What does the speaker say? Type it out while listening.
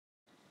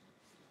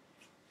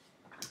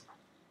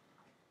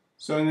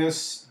So in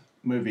this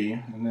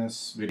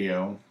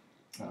video,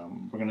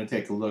 we're going to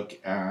take a look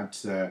at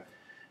the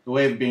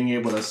way of being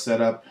able to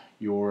set up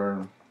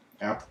your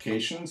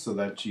application so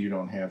that you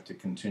don't have to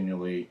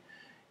continually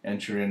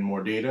enter in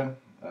more data.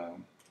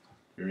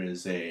 There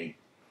is there's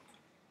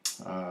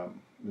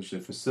a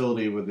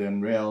facility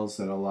within Rails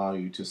that allow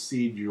you to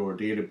seed your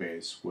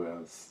database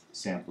with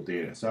sample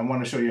data. So I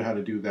want to show you how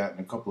to do that in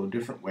a couple of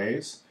different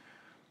ways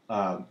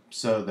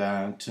so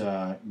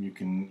that you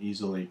can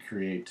easily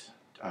create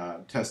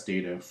test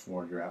data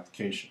for your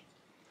application.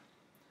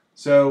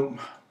 So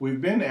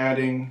we've been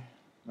adding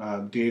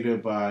data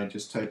by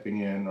just typing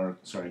in,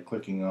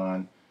 clicking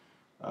on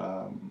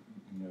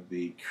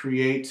the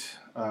create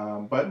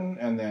button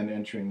and then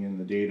entering in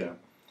the data.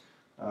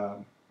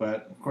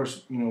 But of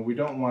course, we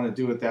don't want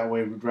to do it that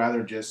way. We'd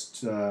rather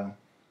just have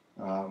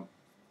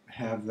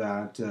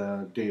that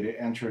data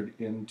entered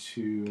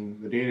into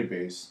the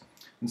database.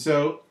 And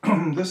so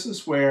this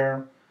is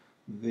where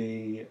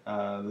the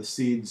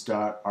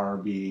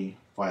seeds.rb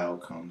file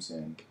comes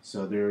in.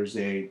 So there's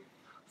a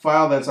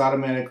file that's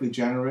automatically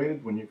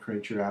generated when you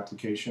create your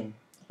application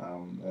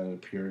that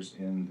appears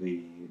in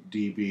the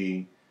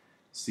db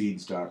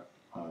seeds.rb,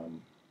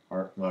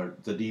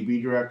 the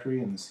db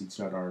directory in the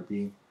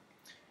seeds.rb.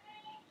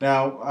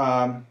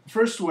 Now, the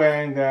first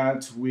way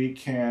that we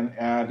can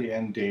add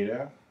in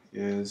data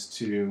is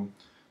to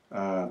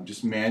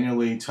just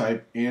manually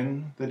type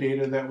in the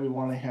data that we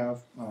want to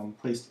have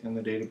placed in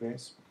the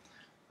database.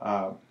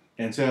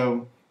 And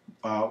so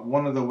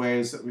one of the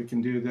ways that we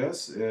can do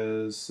this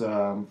is,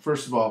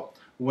 first of all,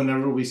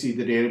 whenever we see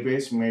the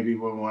database, maybe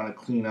we want to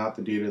clean out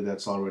the data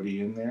that's already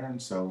in there. And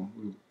so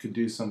we could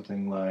do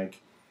something like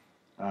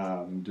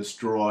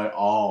destroy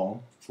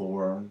all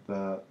for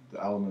the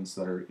elements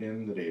that are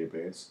in the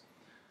database.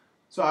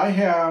 So I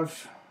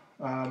have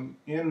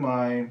in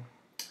my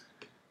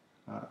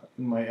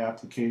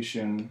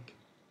application,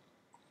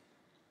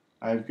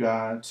 I've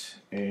got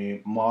a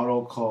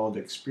model called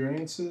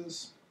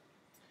experiences.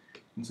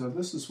 And so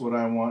this is what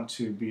I want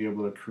to be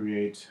able to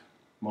create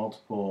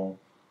multiple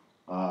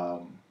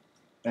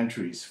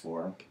entries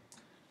for.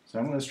 So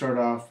I'm going to start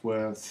off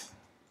with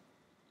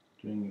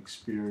doing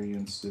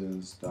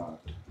experiences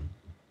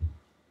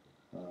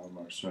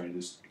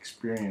just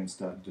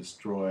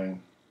experience.destroy.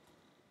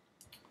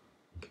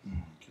 Get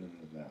rid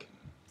of that.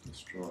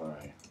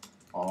 Destroy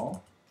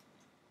all.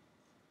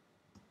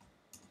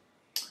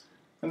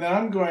 And then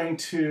I'm going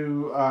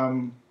to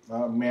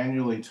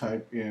manually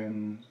type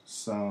in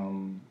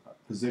some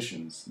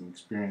positions and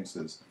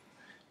experiences.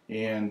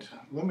 And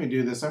let me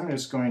do this. I'm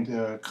just going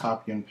to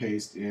copy and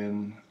paste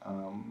in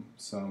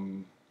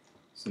some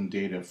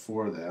data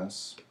for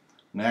this.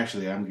 And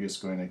actually, I'm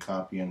just going to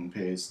copy and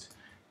paste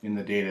in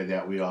the data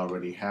that we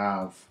already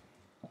have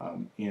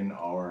in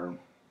our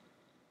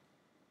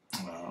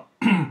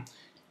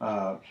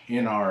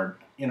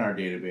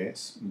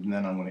database. And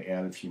then I'm going to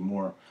add a few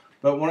more.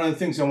 But one of the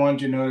things I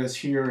want you to notice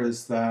here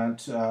is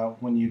that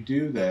when you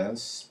do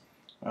this,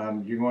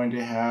 you're going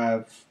to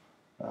have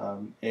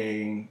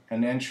an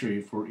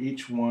entry for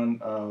each one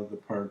of the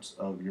parts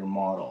of your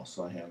model.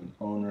 So I have an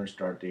owner,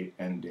 start date,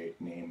 end date,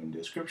 name, and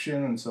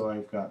description, and so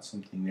I've got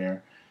something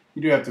there.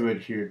 You do have to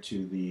adhere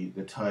to the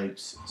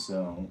types.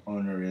 So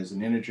owner is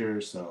an integer,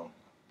 so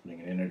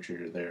putting an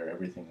integer there,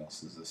 everything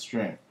else is a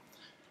string.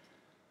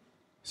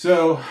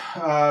 So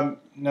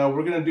now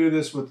we're going to do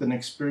this with an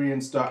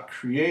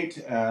experience.create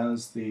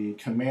as the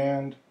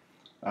command.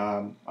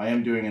 I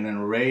am doing an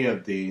array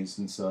of these,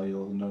 and so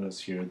you'll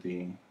notice here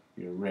the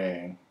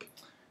array.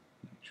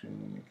 Actually,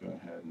 let me go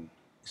ahead and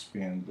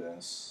expand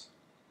this.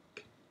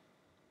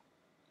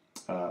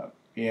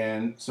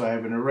 And so I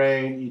have an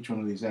array. Each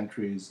one of these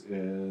entries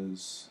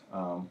is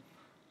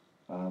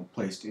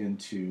placed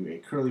into a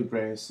curly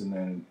brace, and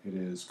then it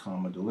is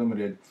comma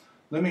delimited.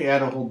 Let me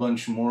add a whole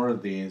bunch more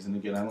of these, and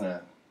again, I'm going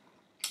to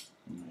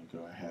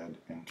go ahead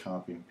and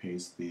copy and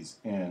paste these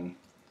in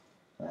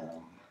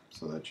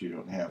so that you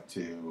don't have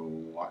to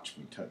watch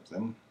me type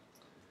them.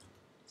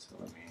 So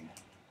let me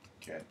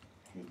get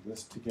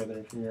this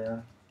together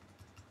here.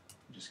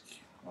 Just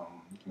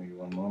give me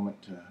one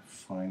moment to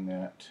find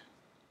that.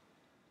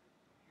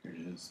 Here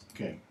it is.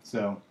 Okay, so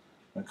I'm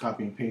going to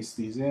copy and paste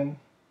these in.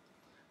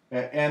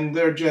 And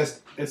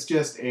it's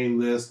just a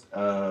list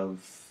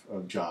of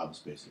jobs,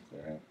 basically,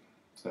 right?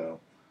 So,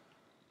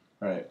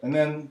 all right, and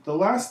then the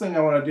last thing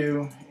I want to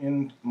do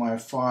in my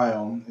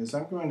file is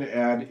I'm going to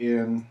add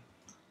in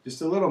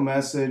just a little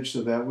message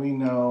so that we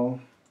know.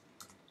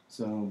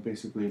 So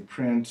basically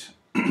print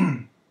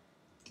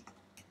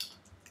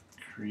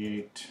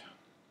created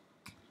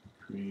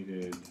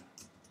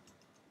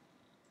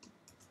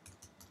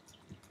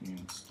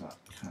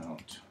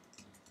count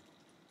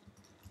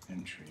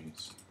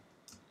entries.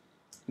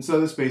 And so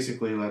this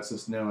basically lets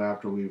us know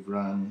after we've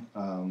run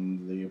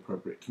the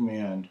appropriate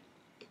command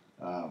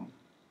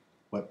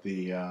what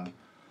the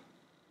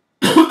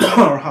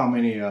or how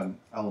many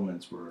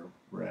elements were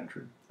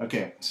entered.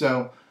 Okay,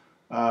 so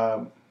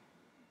let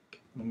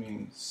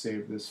me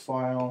save this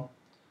file,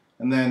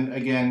 and then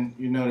again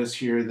you notice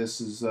here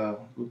this is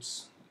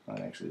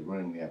not actually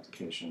running the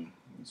application.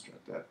 Let me start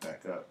that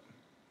back up.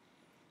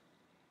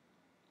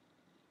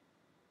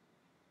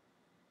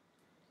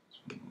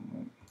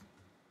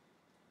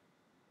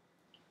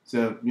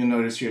 So you'll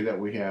notice here that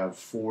we have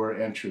 4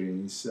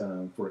 entries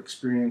for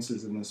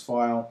experiences in this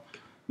file.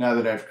 Now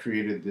that I've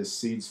created this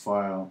seeds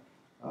file,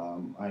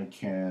 I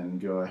can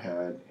go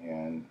ahead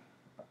and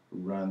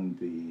run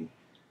the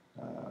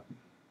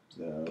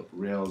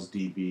Rails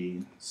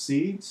DB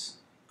seeds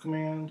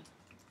command.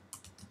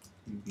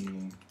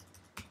 DB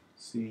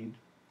seed.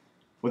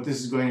 What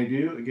this is going to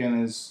do, again,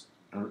 is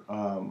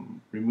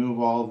remove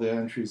all the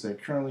entries I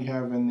currently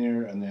have in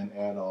there and then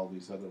add all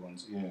these other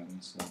ones in.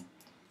 So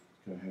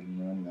go ahead and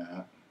run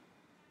that.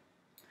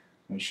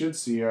 We should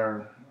see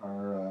our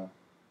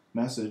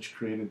message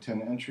created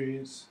 10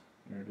 entries.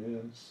 There it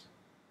is.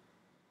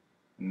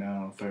 And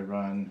now if I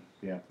run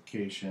the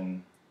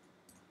application,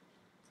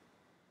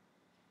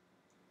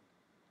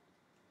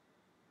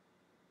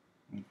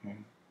 okay,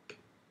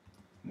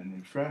 and then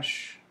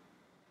refresh,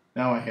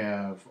 now I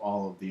have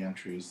all of the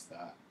entries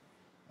that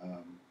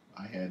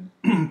I had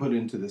put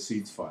into the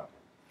seeds file.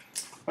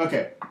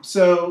 Okay,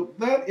 so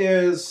that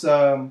is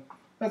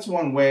that's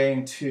one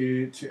way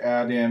to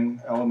add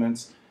in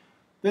elements.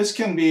 This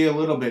can be a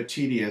little bit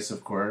tedious,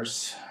 of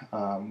course,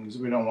 because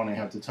we don't want to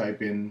have to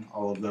type in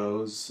all of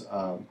those.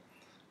 And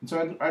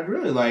so I'd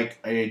really like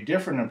a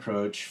different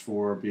approach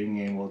for being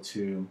able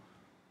to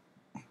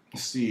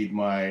seed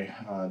my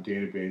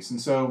database. And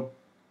so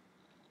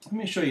let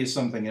me show you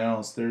something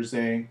else. There's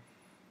a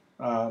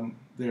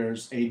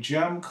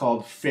gem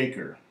called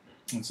Faker,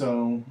 and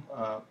so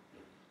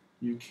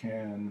you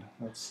can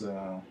let's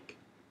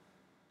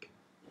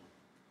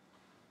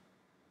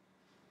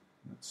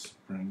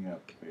bring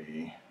up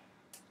a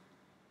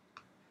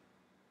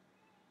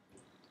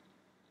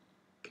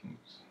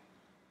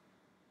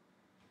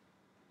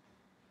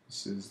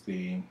this is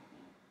the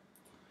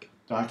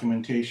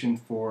documentation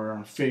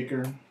for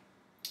Faker,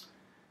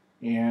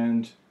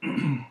 and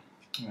actually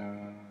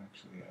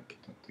I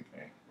don't think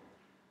I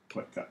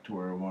quite got to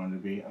where I wanted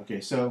to be.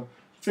 Okay, so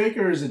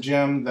Faker is a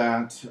gem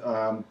that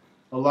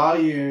allow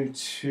you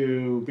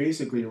to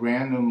basically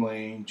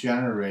randomly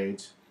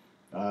generate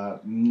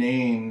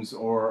names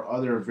or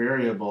other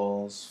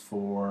variables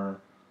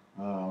for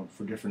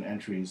different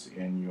entries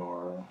in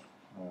your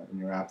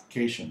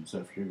application. So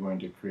if you're going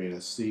to create a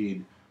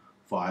seed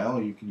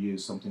file, you could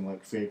use something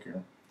like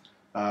Faker.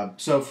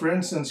 So for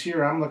instance,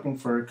 here I'm looking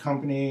for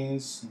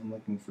companies, I'm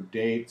looking for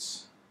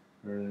dates,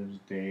 there's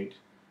date,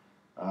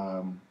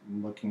 I'm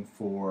looking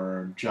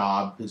for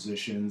job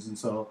positions, and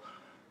so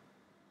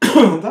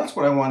that's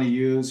what I want to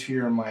use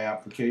here in my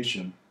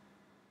application.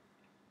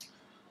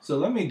 So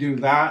let me do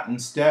that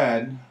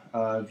instead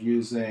of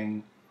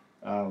using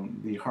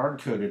the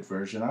hard-coded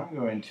version. I'm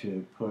going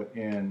to put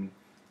in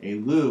a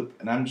loop,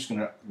 and I'm just going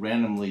to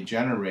randomly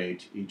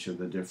generate each of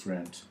the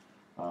different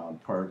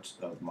parts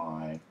of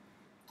my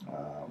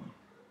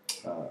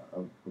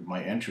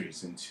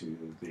entries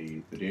into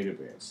the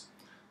database.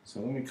 So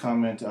let me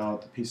comment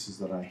out the pieces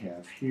that I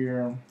have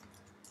here,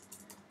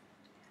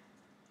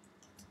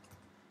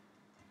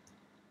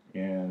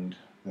 and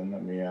then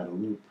let me add a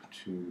loop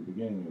to the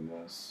beginning of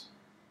this.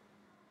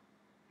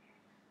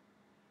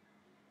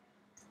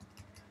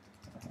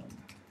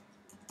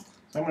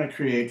 So I'm going to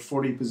create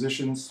 40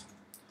 positions.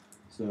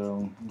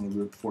 So I'm going to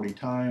loop 40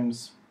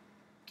 times.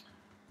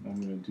 I'm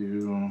going to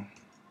do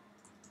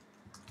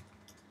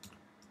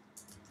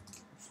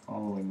the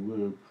following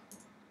loop.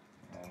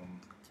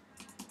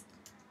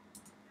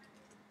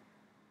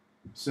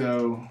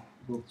 So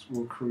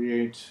we'll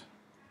create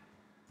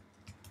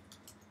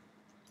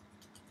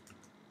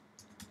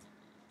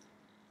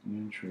an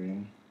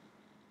entry.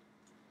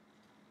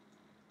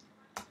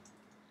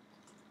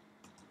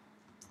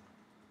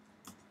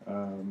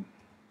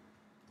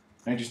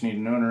 I just need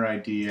an owner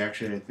ID.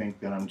 Actually, I think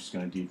that I'm just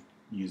going to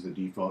use the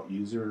default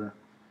user,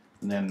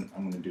 and then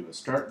I'm going to do a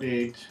start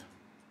date,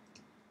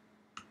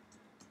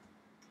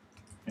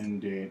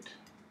 end date,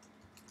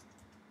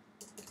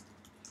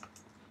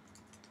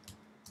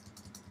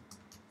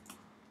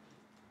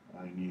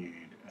 I need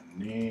a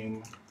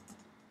name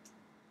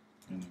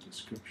and a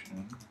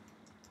description.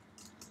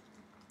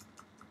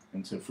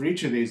 And so for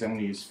each of these, I'm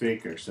going to use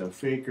Faker. So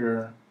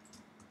Faker,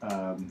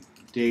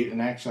 date,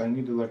 and actually I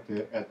need to look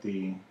at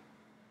the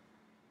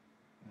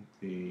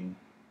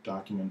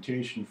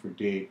documentation for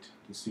date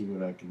to see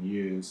what I can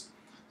use.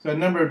 So a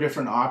number of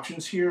different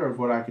options here of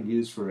what I could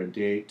use for a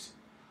date.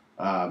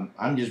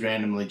 I'm just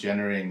randomly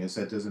generating this.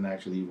 That doesn't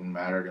actually even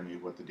matter to me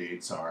what the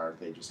dates are.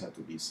 They just have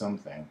to be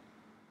something.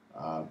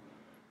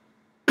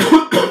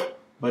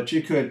 But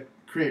you could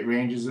create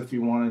ranges if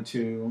you wanted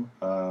to.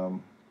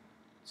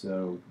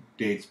 So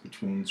dates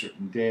between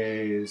certain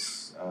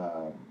days.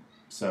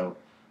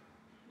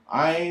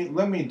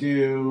 Let me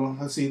do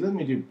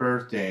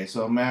birthday.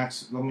 So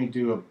let me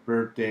do a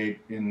birth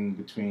date in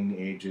between the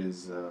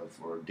ages of,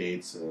 or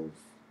dates of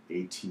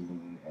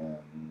 18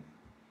 and,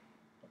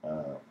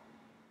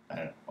 I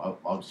don't know,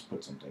 I'll just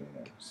put something in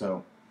there.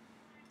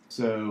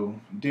 So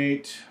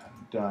date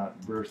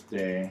dot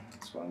birthday,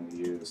 that's what I'm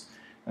going to use.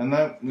 And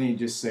let me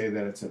just say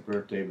that it's a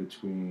birthday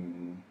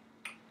between,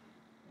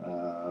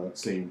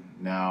 let's say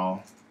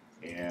now,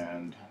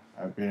 and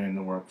I've been in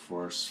the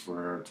workforce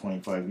for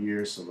 25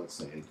 years, so let's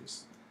say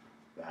just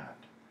that.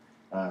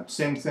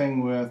 Same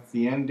thing with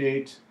the end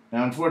date.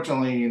 Now,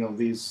 unfortunately, you know,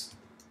 these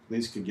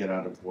could get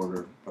out of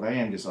order, but I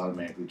am just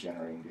automatically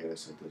generating data,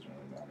 so it doesn't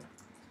really matter.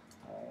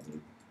 I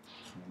need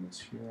this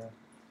here.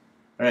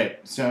 All right,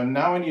 so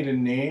now I need a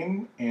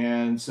name,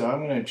 and so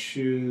I'm going to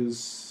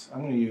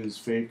use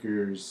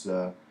Faker's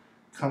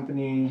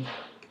company.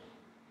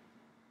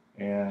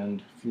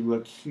 And if you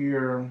look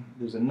here,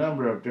 there's a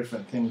number of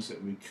different things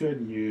that we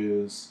could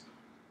use.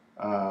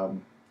 I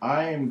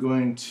am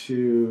going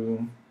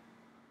to,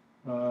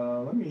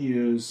 let me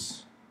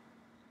use,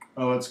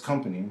 oh, it's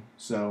company,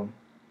 so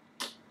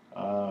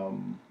I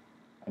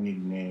need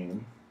a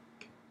name.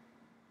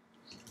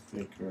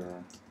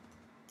 Faker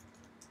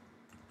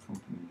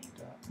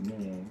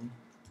company.name.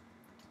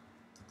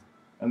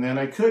 And then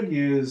I could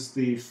use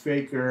the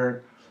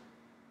Faker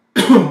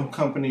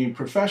company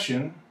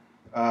profession.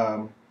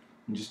 And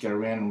just get a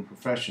random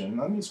profession.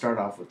 Let me start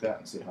off with that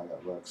and see how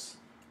that looks.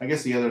 I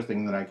guess the other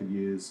thing that I could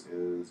use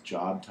is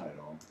job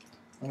title.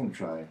 I'm going to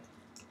try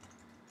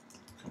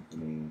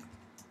company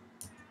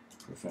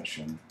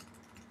profession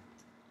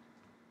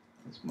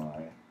as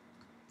my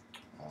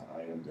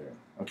item there.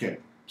 Okay,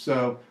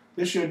 so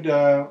this should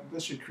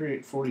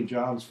create 40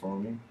 jobs for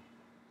me.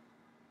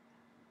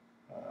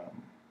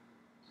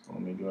 So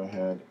let me go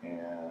ahead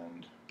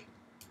and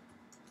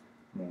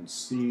run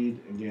seed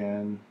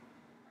again.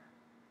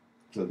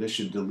 So this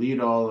should delete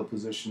all the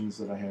positions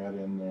that I had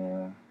in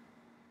there.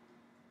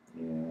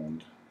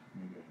 And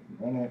let me go ahead and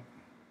run it.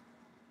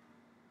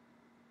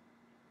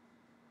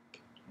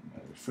 And I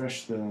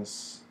refresh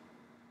this.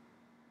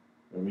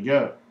 There we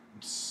go.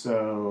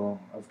 So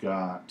I've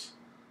got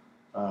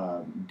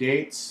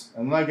dates,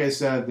 and like I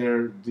said,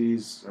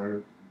 these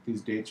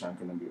dates aren't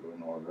going to be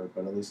in order,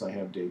 but at least I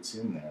have dates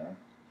in there.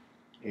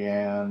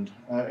 And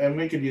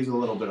we could use a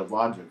little bit of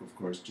logic, of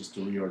course, just to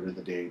reorder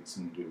the dates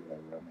and do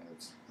whatever. I mean,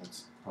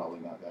 it's probably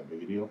not that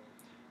big a deal.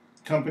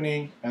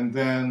 Company, and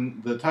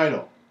then the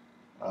title.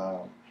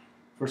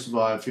 First of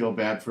all, I feel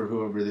bad for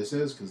whoever this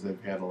is because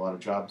they've had a lot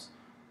of jobs,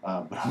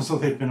 but also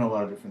they've been a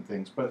lot of different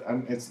things. But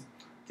it's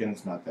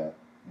not that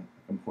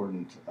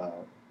important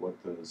what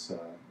those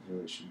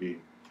really should be.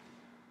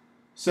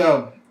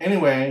 So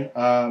anyway,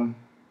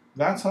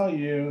 that's how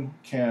you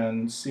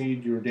can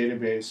seed your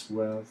database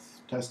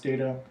with test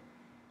data.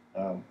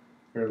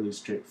 Fairly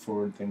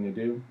straightforward thing to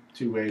do.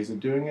 Two ways of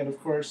doing it,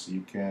 of course.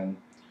 You can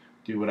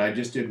do what I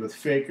just did with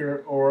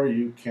Faker, or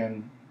you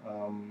can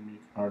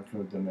hard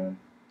code them in.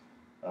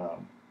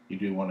 You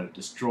do want to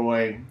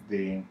destroy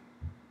the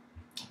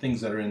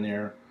things that are in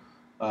there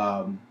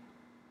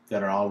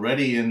that are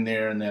already in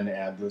there, and then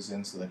add those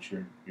in so that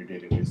your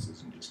database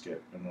doesn't just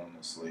get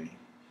enormously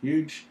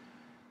huge.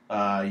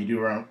 You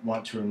do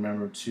want to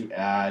remember to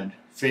add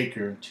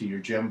Faker to your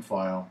gem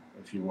file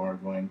if you are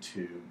going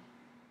to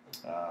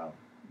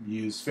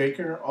use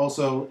Faker.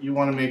 Also, you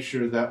want to make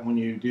sure that when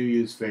you do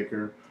use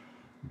Faker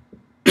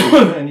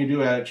and you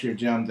do add it to your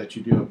gem, that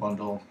you do a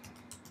bundle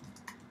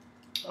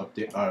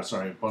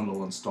update.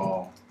 Bundle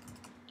install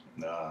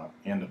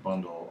and a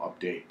bundle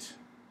update,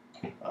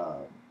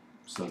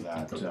 so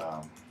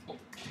that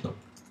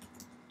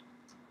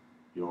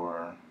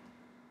your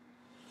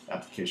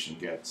application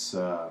gets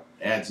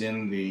adds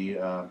in the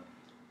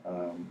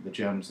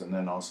gems, and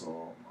then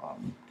also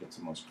gets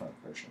the most current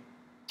version.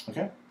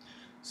 Okay,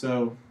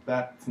 so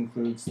that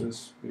concludes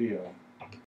this video.